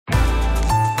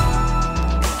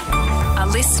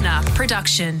listener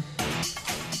production.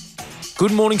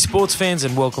 Good morning, sports fans,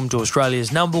 and welcome to Australia's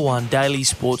 #1 daily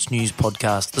sports news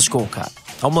podcast, The Scorecard.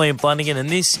 I'm Liam Flanagan, and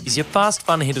this is your fast,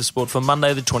 fun hit of sport for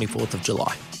Monday, the 24th of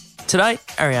July. Today,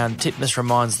 Ariane Titmus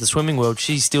reminds the swimming world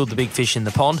she's still the big fish in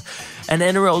the pond, an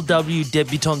NRLW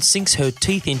debutante sinks her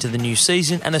teeth into the new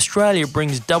season, and Australia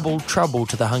brings double trouble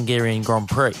to the Hungarian Grand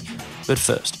Prix. But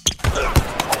first,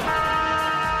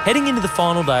 heading into the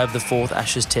final day of the fourth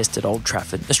Ashes Test at Old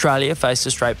Trafford, Australia faced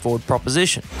a straightforward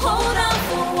proposition. Hold on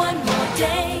for one more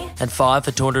day. At 5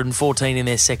 for 214 in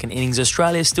their second innings,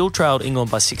 Australia still trailed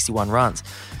England by 61 runs.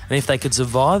 And if they could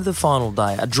survive the final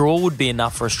day, a draw would be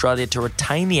enough for Australia to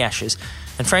retain the Ashes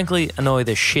and frankly annoy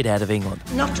the shit out of England.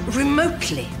 Not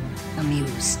remotely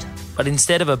amused. But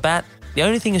instead of a bat, the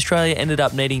only thing Australia ended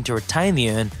up needing to retain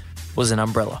the urn was an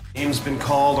umbrella. Game's been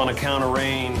called on account of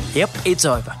rain. Yep, it's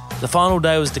over. The final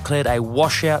day was declared a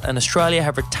washout and Australia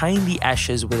have retained the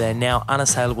Ashes with a now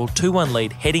unassailable 2-1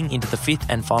 lead heading into the fifth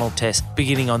and final test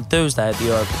beginning on Thursday at the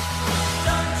Oval.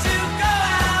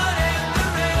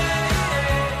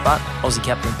 But Aussie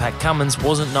captain Pat Cummins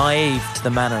wasn't naive to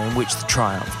the manner in which the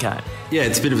triumph came. Yeah,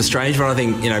 it's a bit of a strange one. I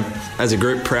think, as a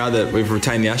group, proud that we've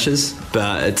retained the Ashes,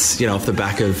 but it's, off the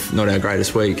back of not our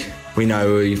greatest week. We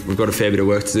know we've got a fair bit of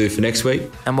work to do for next week.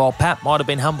 And while Pat might have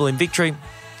been humble in victory,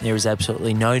 there is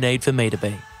absolutely no need for me to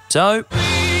be. So,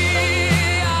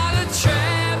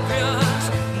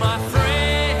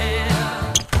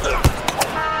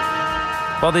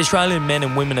 while the Australian men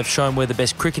and women have shown we're the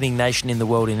best cricketing nation in the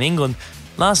world in England,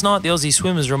 last night the Aussie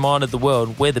swimmers reminded the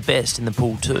world we're the best in the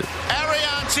pool too.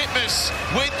 Ariane Titmus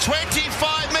with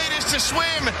 25 metres to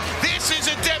swim. This is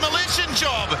a demolition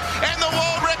job and the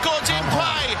world record's in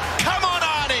play. Come on,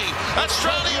 Arnie.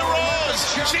 Australia roars.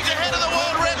 She's ahead of the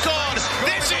world record.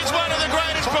 This is one of the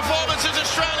greatest performances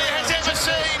Australia has ever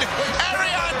seen.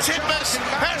 Ariane Titmus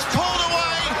has pulled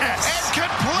away and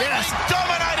completely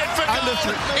dominated for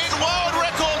gold in world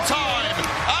record time.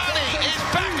 Arnie is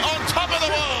back on top of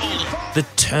the world. The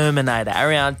Terminator,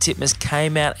 Ariane Titmus,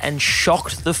 came out and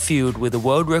shocked the field with a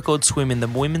world record swim in the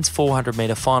women's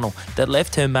 400-metre final that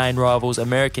left her main rivals,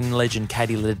 American legend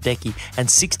Katie Ledecky and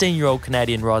 16-year-old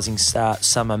Canadian rising star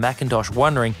Summer McIntosh,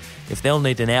 wondering if they'll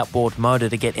need an outboard motor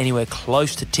to get anywhere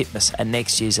close to Titmus at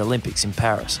next year's Olympics in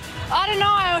Paris. I don't know,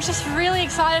 I was just really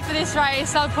excited for this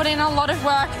race. I've put in a lot of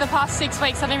work the past 6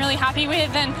 weeks I've been really happy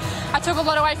with, and I took a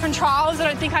lot away from trials. I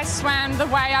don't think I swam the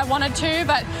way I wanted to,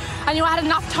 but I knew I had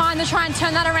enough time to try and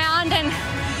turn that around, and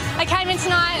I came in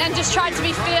tonight and just tried to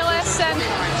be fearless and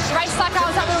raced like I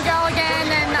was that little girl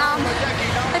again, and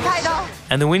it paid off.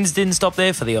 And the wins didn't stop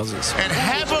there for the Aussies. And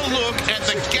have a look at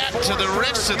the gap to the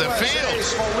rest of the field.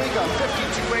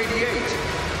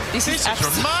 This is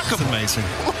remarkable. Amazing.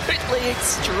 Absolutely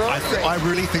extraordinary. I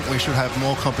really think we should have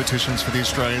more competitions for the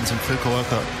Australians in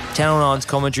Fukuoka. Channel 9's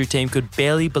commentary team could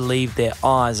barely believe their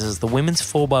eyes as the women's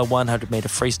 4x100-metre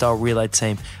freestyle relay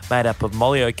team, made up of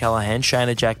Molly O'Callaghan,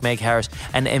 Shayna Jack, Meg Harris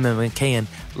and Emma McKeon,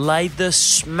 laid the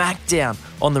smackdown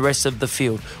on the rest of the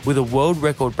field with a world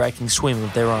record-breaking swim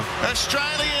of their own.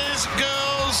 Australia's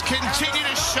girls continue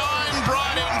to shine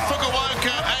bright in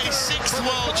Fukuoka, a sixth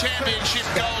world championship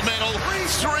gold medal,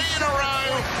 3 in a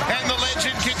row, and the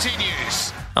legend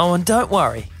continues. Oh, and don't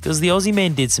worry, because the Aussie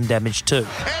men did some damage too.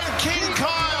 And King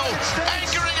Kyle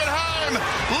anchoring at home.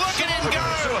 Look at him go.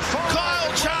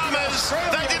 Kyle Chalmers.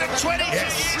 They did it 22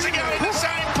 years ago in the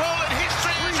same pool, and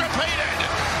history is repeated.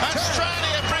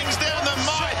 Australia brings down the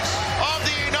might of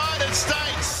the United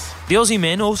States. The Aussie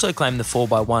men also claimed the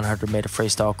 4x100-metre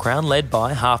freestyle crown, led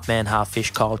by half-man,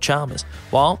 half-fish Kyle Chalmers,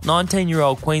 while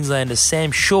 19-year-old Queenslander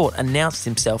Sam Short announced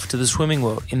himself to the swimming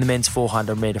world in the men's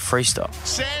 400-metre freestyle.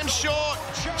 Sam Short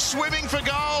swimming for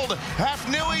gold.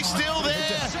 Hafnui still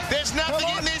there. There's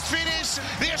nothing in this finish.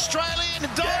 The Australian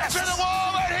dives to the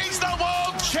wall, and he's the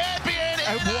world champion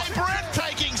in a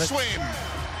breathtaking swim.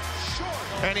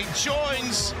 And he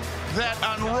joins that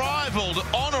unrivaled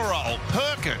honour roll.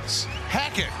 Perkins,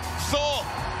 Hackett, Thorpe,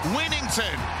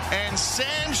 Winnington and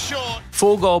Sam Short.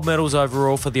 4 gold medals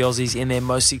overall for the Aussies in their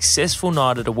most successful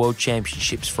night at a World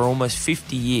Championships for almost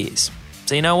 50 years.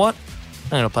 So you know what? I'm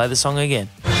going to play the song again.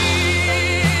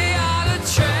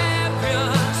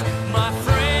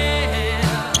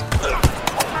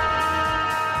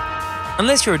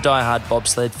 Unless you're a die-hard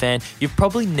bobsled fan, you've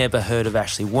probably never heard of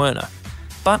Ashley Werner.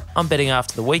 But I'm betting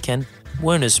after the weekend,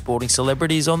 Werner's sporting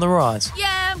celebrity is on the rise.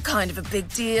 Yeah, I'm kind of a big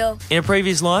deal. In a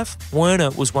previous life,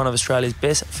 Werner was one of Australia's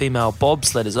best female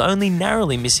bobsledders, only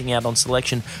narrowly missing out on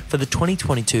selection for the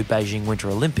 2022 Beijing Winter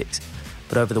Olympics.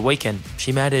 But over the weekend,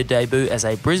 she made her debut as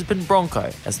a Brisbane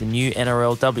Bronco as the new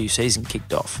NRLW season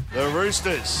kicked off. The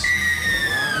Roosters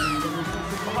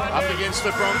up against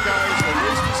the Broncos. The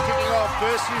Roosters kicking off.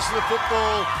 First use of the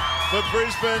football for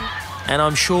Brisbane. And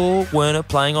I'm sure Werner,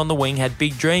 playing on the wing, had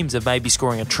big dreams of maybe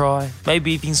scoring a try,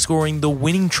 maybe even scoring the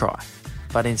winning try.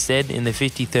 But instead, in the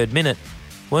 53rd minute,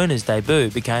 Werner's debut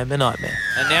became a nightmare.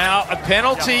 And now a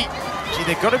penalty. Gee,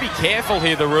 they've got to be careful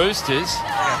here, the Roosters.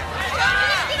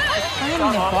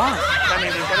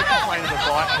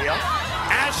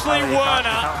 Ashley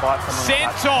Werner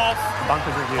sent off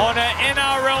on an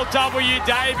NRLW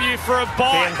debut for a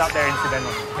bite.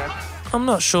 I'm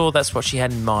not sure that's what she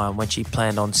had in mind when she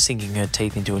planned on sinking her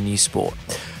teeth into a new sport.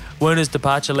 Werner's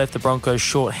departure left the Broncos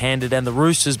short-handed and the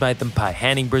Roosters made them pay,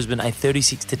 handing Brisbane a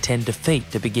 36-10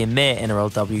 defeat to begin their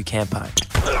NRLW campaign.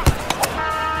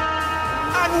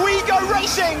 And we go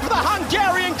racing for the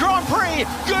Hungarian Grand Prix.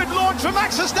 Good launch for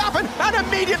Max Verstappen, and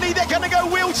immediately they're going to go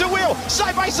wheel to wheel.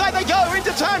 Side by side they go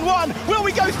into turn one. Will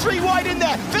we go three wide in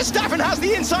there? Verstappen has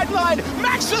the inside line.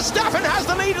 Max Verstappen has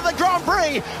the lead of the Grand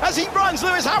Prix as he runs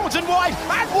Lewis Hamilton wide.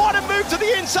 And what a move to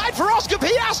the inside for Oscar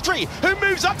Piastri, who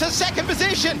moves up to second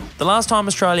position. The last time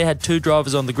Australia had two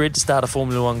drivers on the grid to start a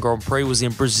Formula One Grand Prix was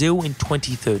in Brazil in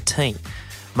 2013.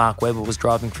 Mark Webber was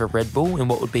driving for Red Bull in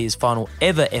what would be his final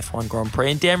ever F1 Grand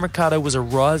Prix, and Dan Ricciardo was a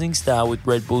rising star with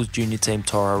Red Bull's junior team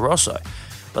Toro Rosso.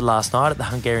 But last night at the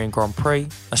Hungarian Grand Prix,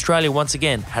 Australia once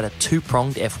again had a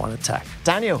two-pronged F1 attack.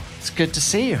 Daniel, it's good to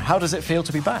see you. How does it feel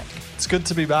to be back? It's good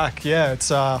to be back, yeah.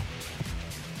 It's, I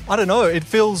don't know, it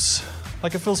feels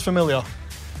familiar.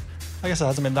 I guess it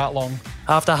hasn't been that long.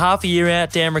 After half a year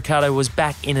out, Dan Ricciardo was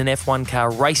back in an F1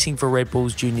 car racing for Red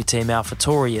Bull's junior team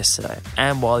AlphaTauri yesterday.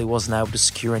 And while he wasn't able to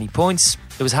secure any points,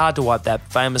 it was hard to wipe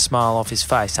that famous smile off his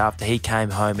face after he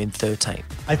came home in 13th.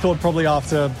 I thought probably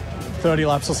after 30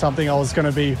 laps or something I was going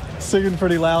to be singing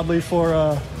pretty loudly for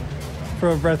a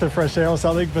breath of fresh air or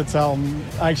something, but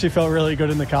I actually felt really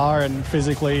good in the car and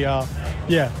physically,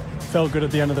 felt good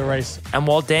at the end of the race. And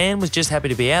while Dan was just happy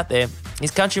to be out there, his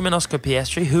countryman Oscar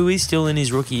Piastri, who is still in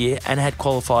his rookie year and had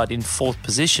qualified in 4th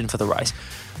position for the race,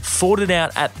 fought it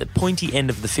out at the pointy end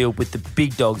of the field with the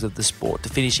big dogs of the sport to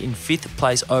finish in 5th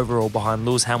place overall behind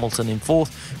Lewis Hamilton in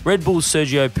 4th, Red Bull's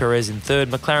Sergio Perez in 3rd,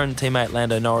 McLaren teammate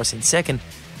Lando Norris in 2nd,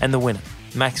 and the winner,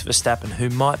 Max Verstappen, who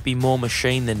might be more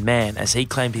machine than man as he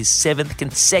claimed his 7th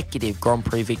consecutive Grand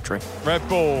Prix victory. Red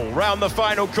Bull round the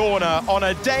final corner on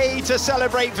a day to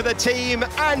celebrate for the team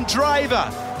and driver.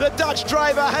 The Dutch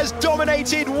driver has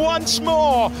dominated once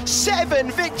more.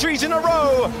 7 victories in a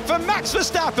row for Max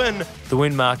Verstappen. The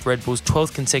win marked Red Bull's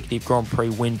 12th consecutive Grand Prix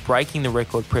win, breaking the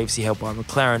record previously held by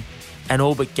McLaren and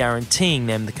all but guaranteeing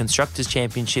them the Constructors'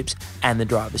 Championships and the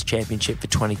Drivers' Championship for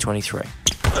 2023.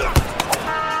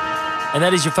 And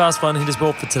that is your Fast Fun Hitters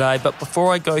Ball for today. But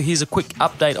before I go, here's a quick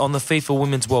update on the FIFA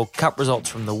Women's World Cup results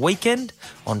from the weekend.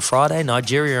 On Friday,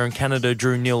 Nigeria and Canada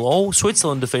drew 0-0.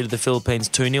 Switzerland defeated the Philippines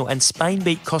 2-0 and Spain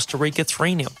beat Costa Rica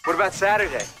 3-0. What about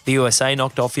Saturday? The USA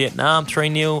knocked off Vietnam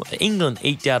 3-0. England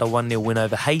eked out a 1-0 win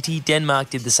over Haiti.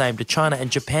 Denmark did the same to China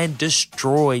and Japan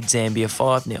destroyed Zambia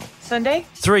 5-0. Sunday?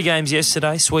 3 games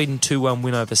yesterday. Sweden 2-1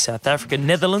 win over South Africa.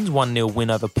 Netherlands 1-0 win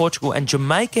over Portugal. And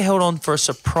Jamaica held on for a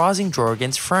surprising draw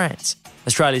against France.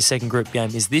 Australia's second group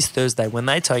game is this Thursday when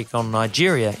they take on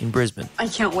Nigeria in Brisbane. I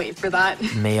can't wait for that.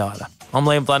 Me either. I'm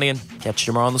Liam Flanagan. Catch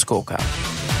you tomorrow on the Scorecard.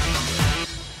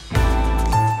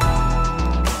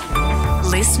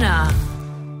 Listener.